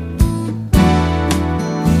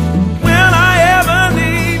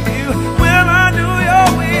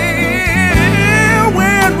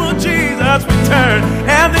 Return,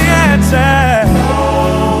 and the answer,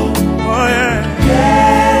 oh yeah,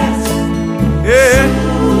 yes, yeah,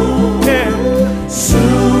 yeah,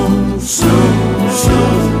 soon, soon,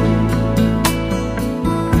 soon.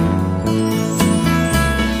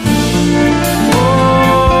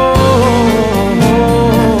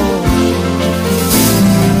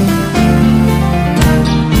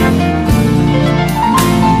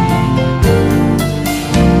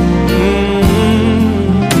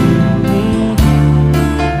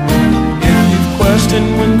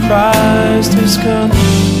 When Christ is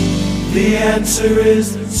coming, the answer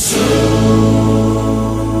is soon.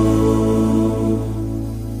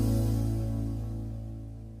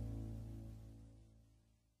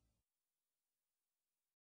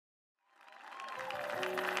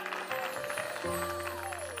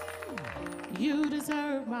 You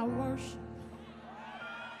deserve my worship.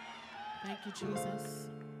 Thank you, Jesus.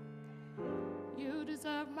 You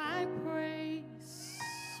deserve my praise.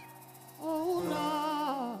 Oh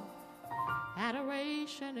Lord,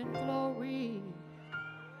 adoration and glory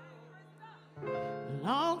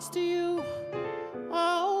belongs to you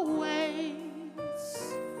always.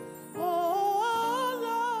 Oh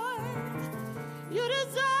Lord, you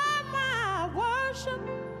deserve my worship,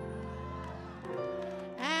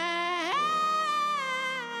 and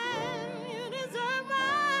you deserve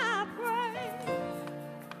my praise,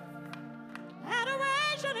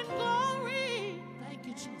 adoration and glory. Thank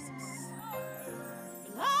you, Jesus.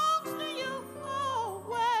 Belongs to you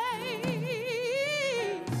always.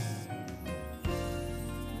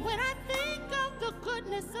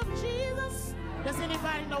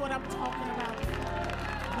 know what I'm talking about.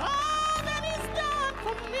 All that he's done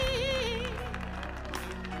for me.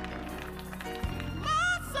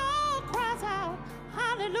 My soul cries out,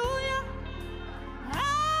 hallelujah.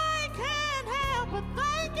 I can't help but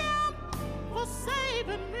thank him for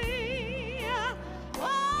saving me.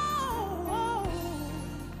 Oh,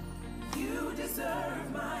 you deserve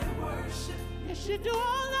my worship. Yes, you do,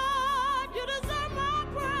 oh Lord. You deserve my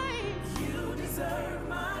praise. You deserve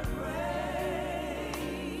my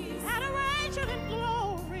praise. Adoration and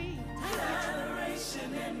glory.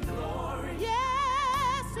 Adoration and glory.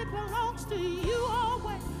 Yes, it belongs to you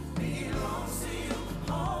always. Belongs to you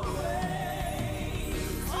always.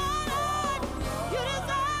 Oh Lord, you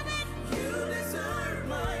deserve it. You deserve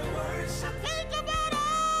my worship. Think about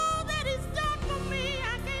all that he's done for me. I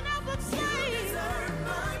can't help but say. You deserve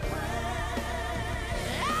my praise.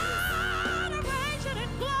 Adoration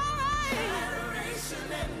and glory. Adoration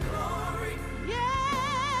and glory.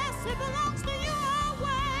 Yes, it belongs to you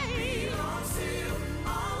always. Belongs to you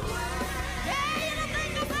always. Yeah, you don't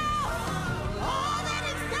think about all that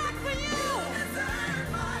he's done for you. You deserve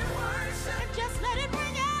my worship. And just let it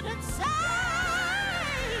ring out inside.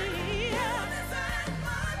 You deserve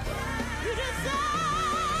my praise. You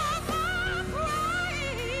deserve my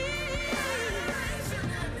praise. Adoration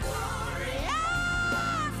and glory.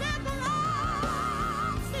 Yes, it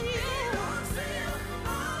belongs to you. Belongs to you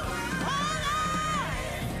always.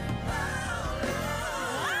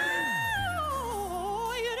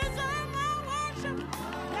 Oh, you deserve my worship.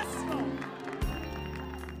 Yes, Lord.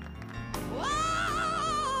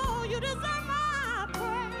 Oh, you deserve my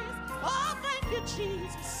praise. Oh, thank you,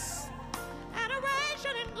 Jesus.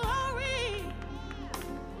 Adoration and glory.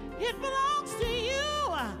 It belongs to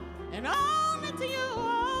you and only to you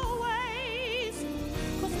always.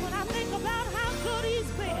 'Cause when I think about how good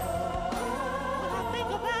he's been, when I think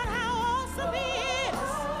about how awesome he is,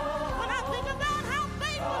 when I think about how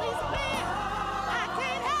faithful he's been, I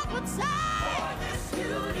can't help but say,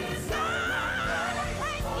 you deserve my praise.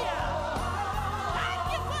 Thank you. Thank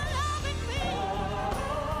you for loving me.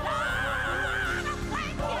 Lord, I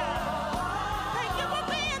thank you. Thank you for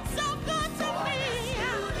being so good to me.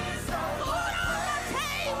 Food on the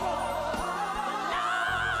table.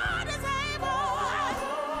 Lord is able.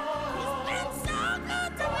 He's been so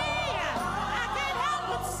good to me. I can't help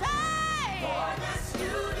but say,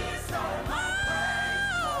 you deserve my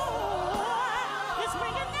praise. Oh, it's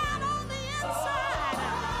ringing out on the inside.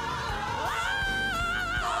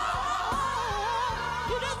 Oh,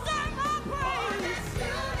 you deserve my praise.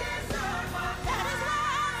 You deserve my praise. That is why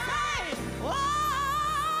I say, oh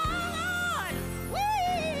Lord, we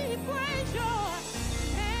praise your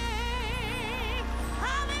name.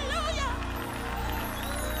 Hallelujah.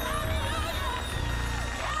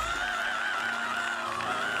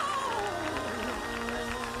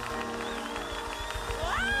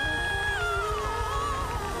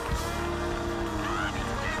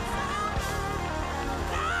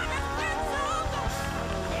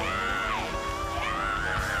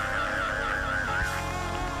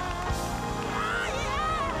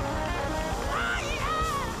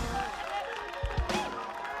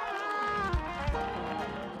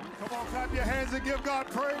 Come on, clap your hands and give God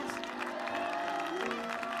praise.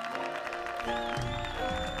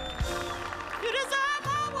 You deserve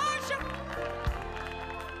my worship.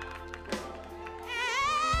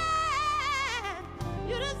 And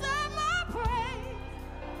you deserve my praise.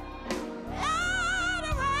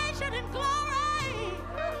 Adoration and glory.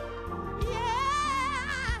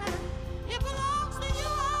 Yeah, it belongs to you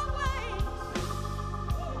always.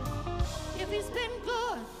 If he's been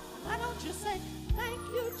good, why don't you say, thank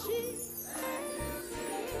you, Jesus.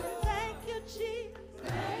 Thank you, Jesus.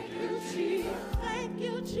 Thank you, Jesus.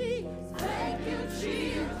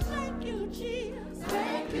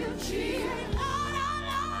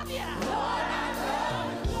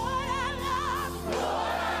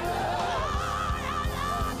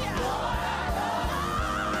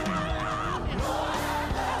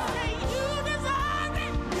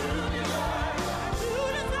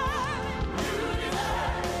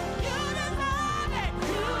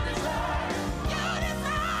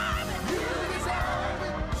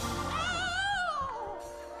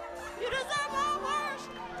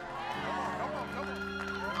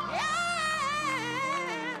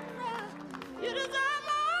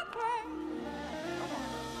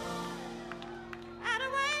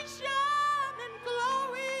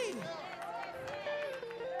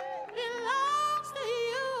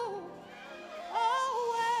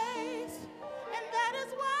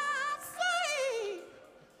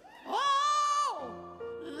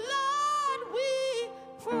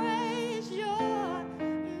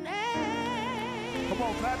 Come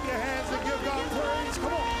on, clap your hands and give God praise.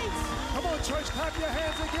 Come on. Come on, church, clap your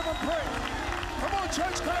hands and give him praise. Come on,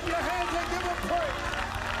 church, clap your hands and give him praise.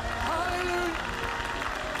 Hallelujah.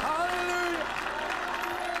 Hallelujah.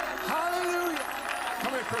 Hallelujah.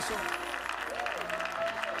 Come here, Crystal.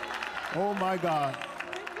 Oh my God.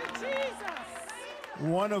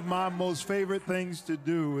 One of my most favorite things to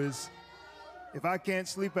do is, if I can't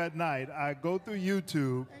sleep at night, I go through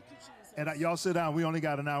YouTube, and y'all sit down, we only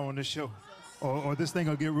got an hour on this show, or this thing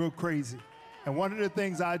will get real crazy. And one of the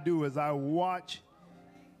things I do is I watch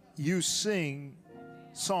you sing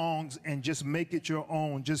songs and just make it your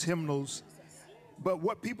own, just hymnals. But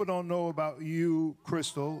what people don't know about you,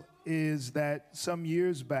 Crystal, is that some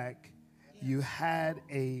years back, you had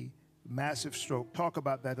a massive stroke. Talk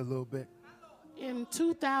about that a little bit. In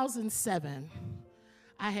 2007,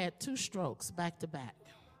 I had 2 strokes back to back.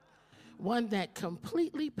 One that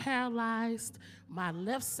completely paralyzed my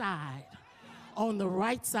left side on the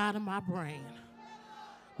right side of my brain.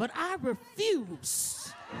 But I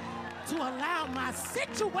refused to allow my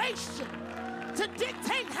situation to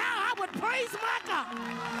dictate how I would praise my God.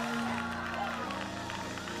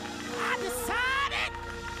 I decided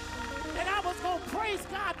that I was going to praise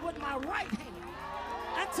God with my right hand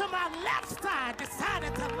until my left side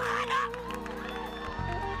decided to line up.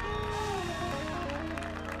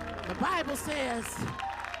 The Bible says,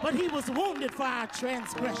 but he was wounded for our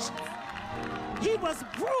transgressions. He was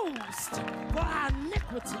bruised for our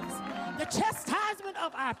iniquities. The chastisement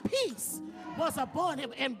of our peace was upon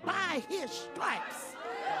him, and by his stripes,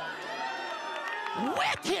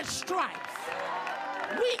 with his stripes,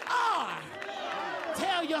 we are.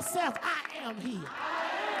 Tell yourself, I am healed.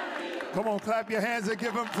 Come on, clap your hands and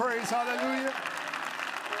give him praise. Hallelujah.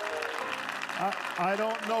 I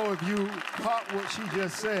don't know if you caught what she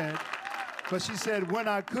just said, but she said, when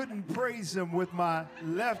I couldn't praise him with my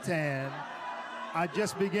left hand, I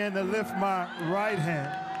just began to lift my right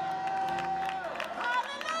hand.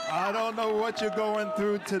 I don't know what you're going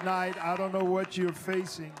through tonight. I don't know what you're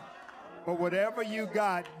facing. But whatever you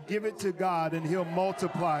got, give it to God and he'll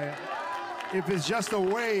multiply it. If it's just a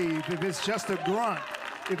wave, if it's just a grunt,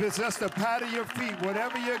 if it's just a pat of your feet,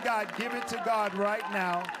 whatever you got, give it to God right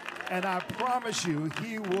now. And I promise you,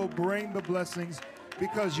 he will bring the blessings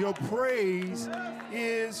because your praise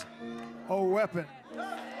is a weapon.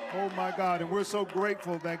 Oh my God, and we're so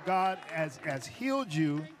grateful that God has healed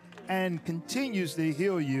you and continues to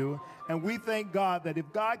heal you. And we thank God that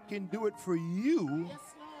if God can do it for you,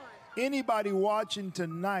 anybody watching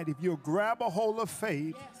tonight, if you'll grab a hold of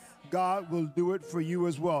faith, God will do it for you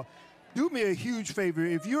as well. Do me a huge favor.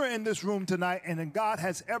 If you're in this room tonight and God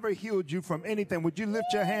has ever healed you from anything, would you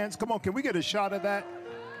lift your hands? Come on, can we get a shot of that?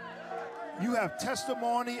 You have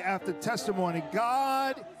testimony after testimony.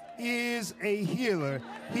 God is a healer.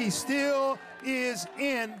 He still is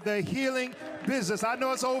in the healing business. I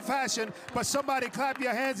know it's old-fashioned, but somebody clap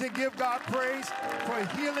your hands and give God praise for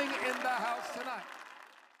healing in the house tonight.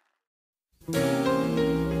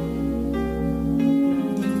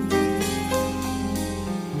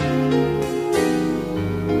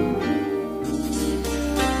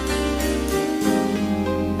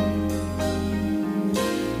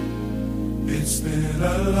 It's been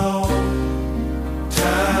a long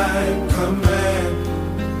time coming,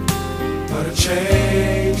 but a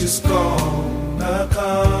change is gonna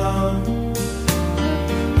come.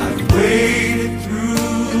 I've waited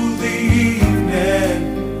through the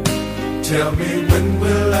evening. Tell me, when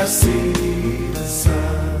will I see the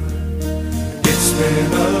sun? It's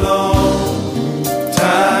been a long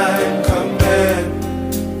time coming,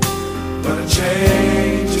 but a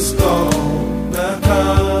change is gonna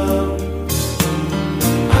come.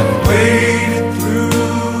 I've waited through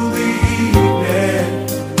the evening.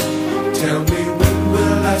 Tell me, when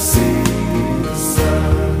will I see the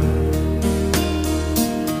sun?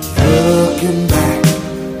 Looking back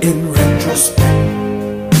in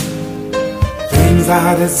retrospect, things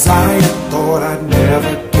I desired, thought I'd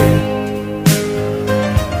never get.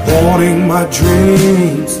 Wanting my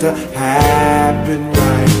dreams to happen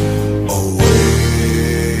right away.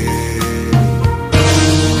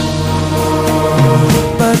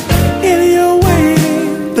 But in your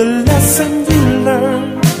waiting, the lesson you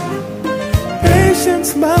learn,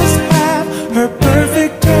 patience must have her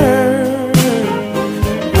perfect turn.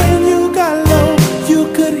 When you got low, you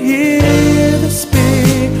could hear the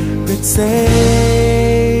Spirit say,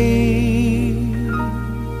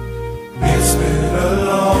 it's been a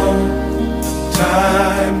long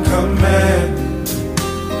time coming,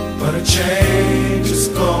 but a change is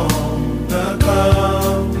gonna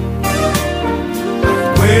come.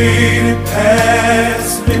 I've waited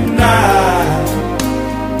past midnight,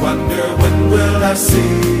 wonder when will I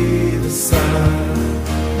see the sun.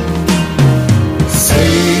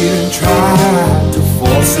 Satan tried to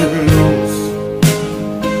force it loose.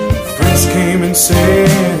 Friends came and said,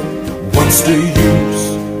 what's the use?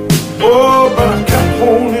 Oh, but I kept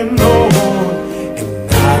holding on and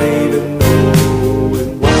not even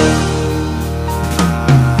knowing why.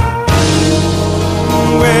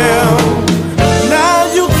 Well, now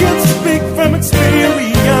you can speak from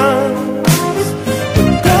experience.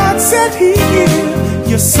 When God said He is,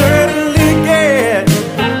 you certainly get.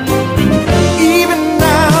 Even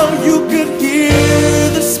now you could hear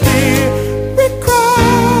the Spirit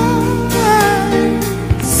cry.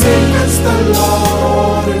 Sing as the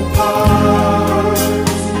Lord imparts.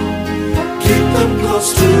 Keep them close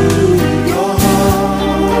to your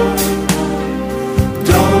heart.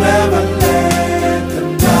 Don't ever let them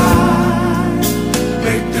die.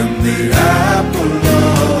 Make them the apple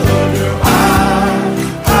of your eye.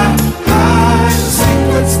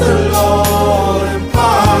 Secrets the Lord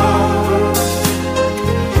imparts.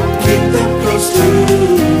 Keep them close to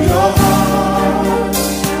your heart.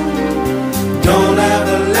 Don't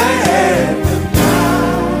ever let them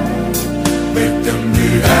die. Make them the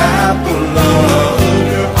apple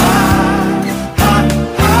of your eye.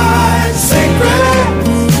 Secrets.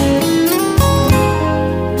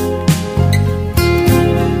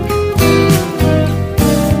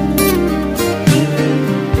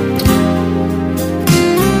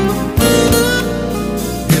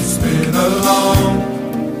 It's been a long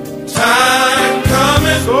time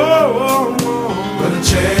coming, but a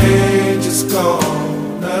change is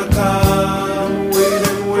gonna come.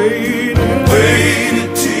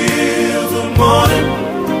 Waiting till the morning.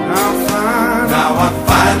 Now I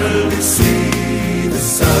finally see the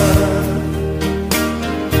sun.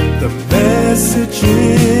 The message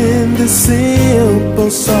in this simple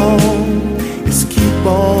song is keep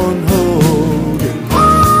on holding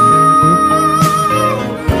on.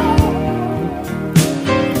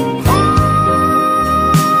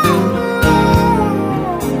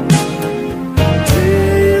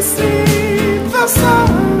 The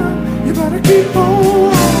sun, you better keep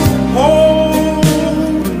on holding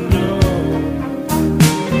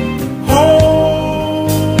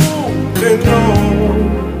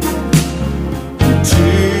on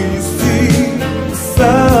until you see the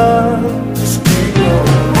sun. Just keep on.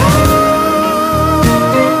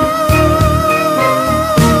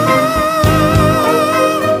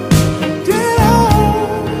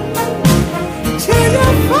 Till you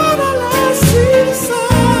finally see the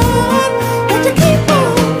sun. But you keep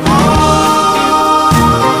on.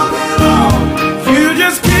 You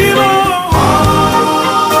just keep on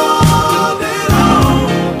holding on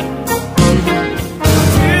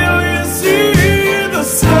till you see the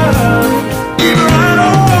sun. Keep right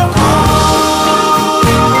on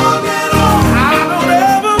holding on. I don't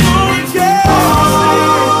ever wanna change.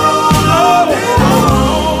 Holding on.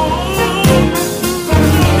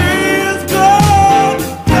 It's gone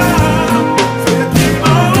down. So you keep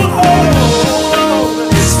on holding.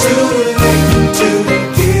 It's too late to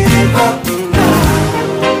give up.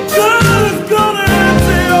 God is gonna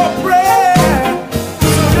answer your prayer.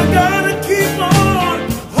 You gotta keep on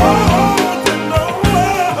holding on.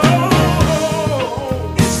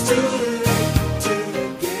 It's too late to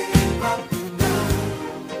give up now.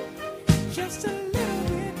 Just a little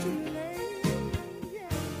bit too late. Yeah.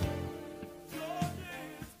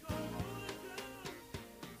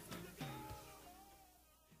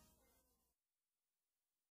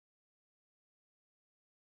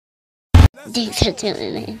 Thanks for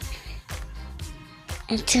tuning in.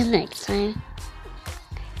 Until next time,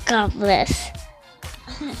 God bless.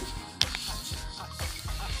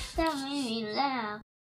 That made me laugh.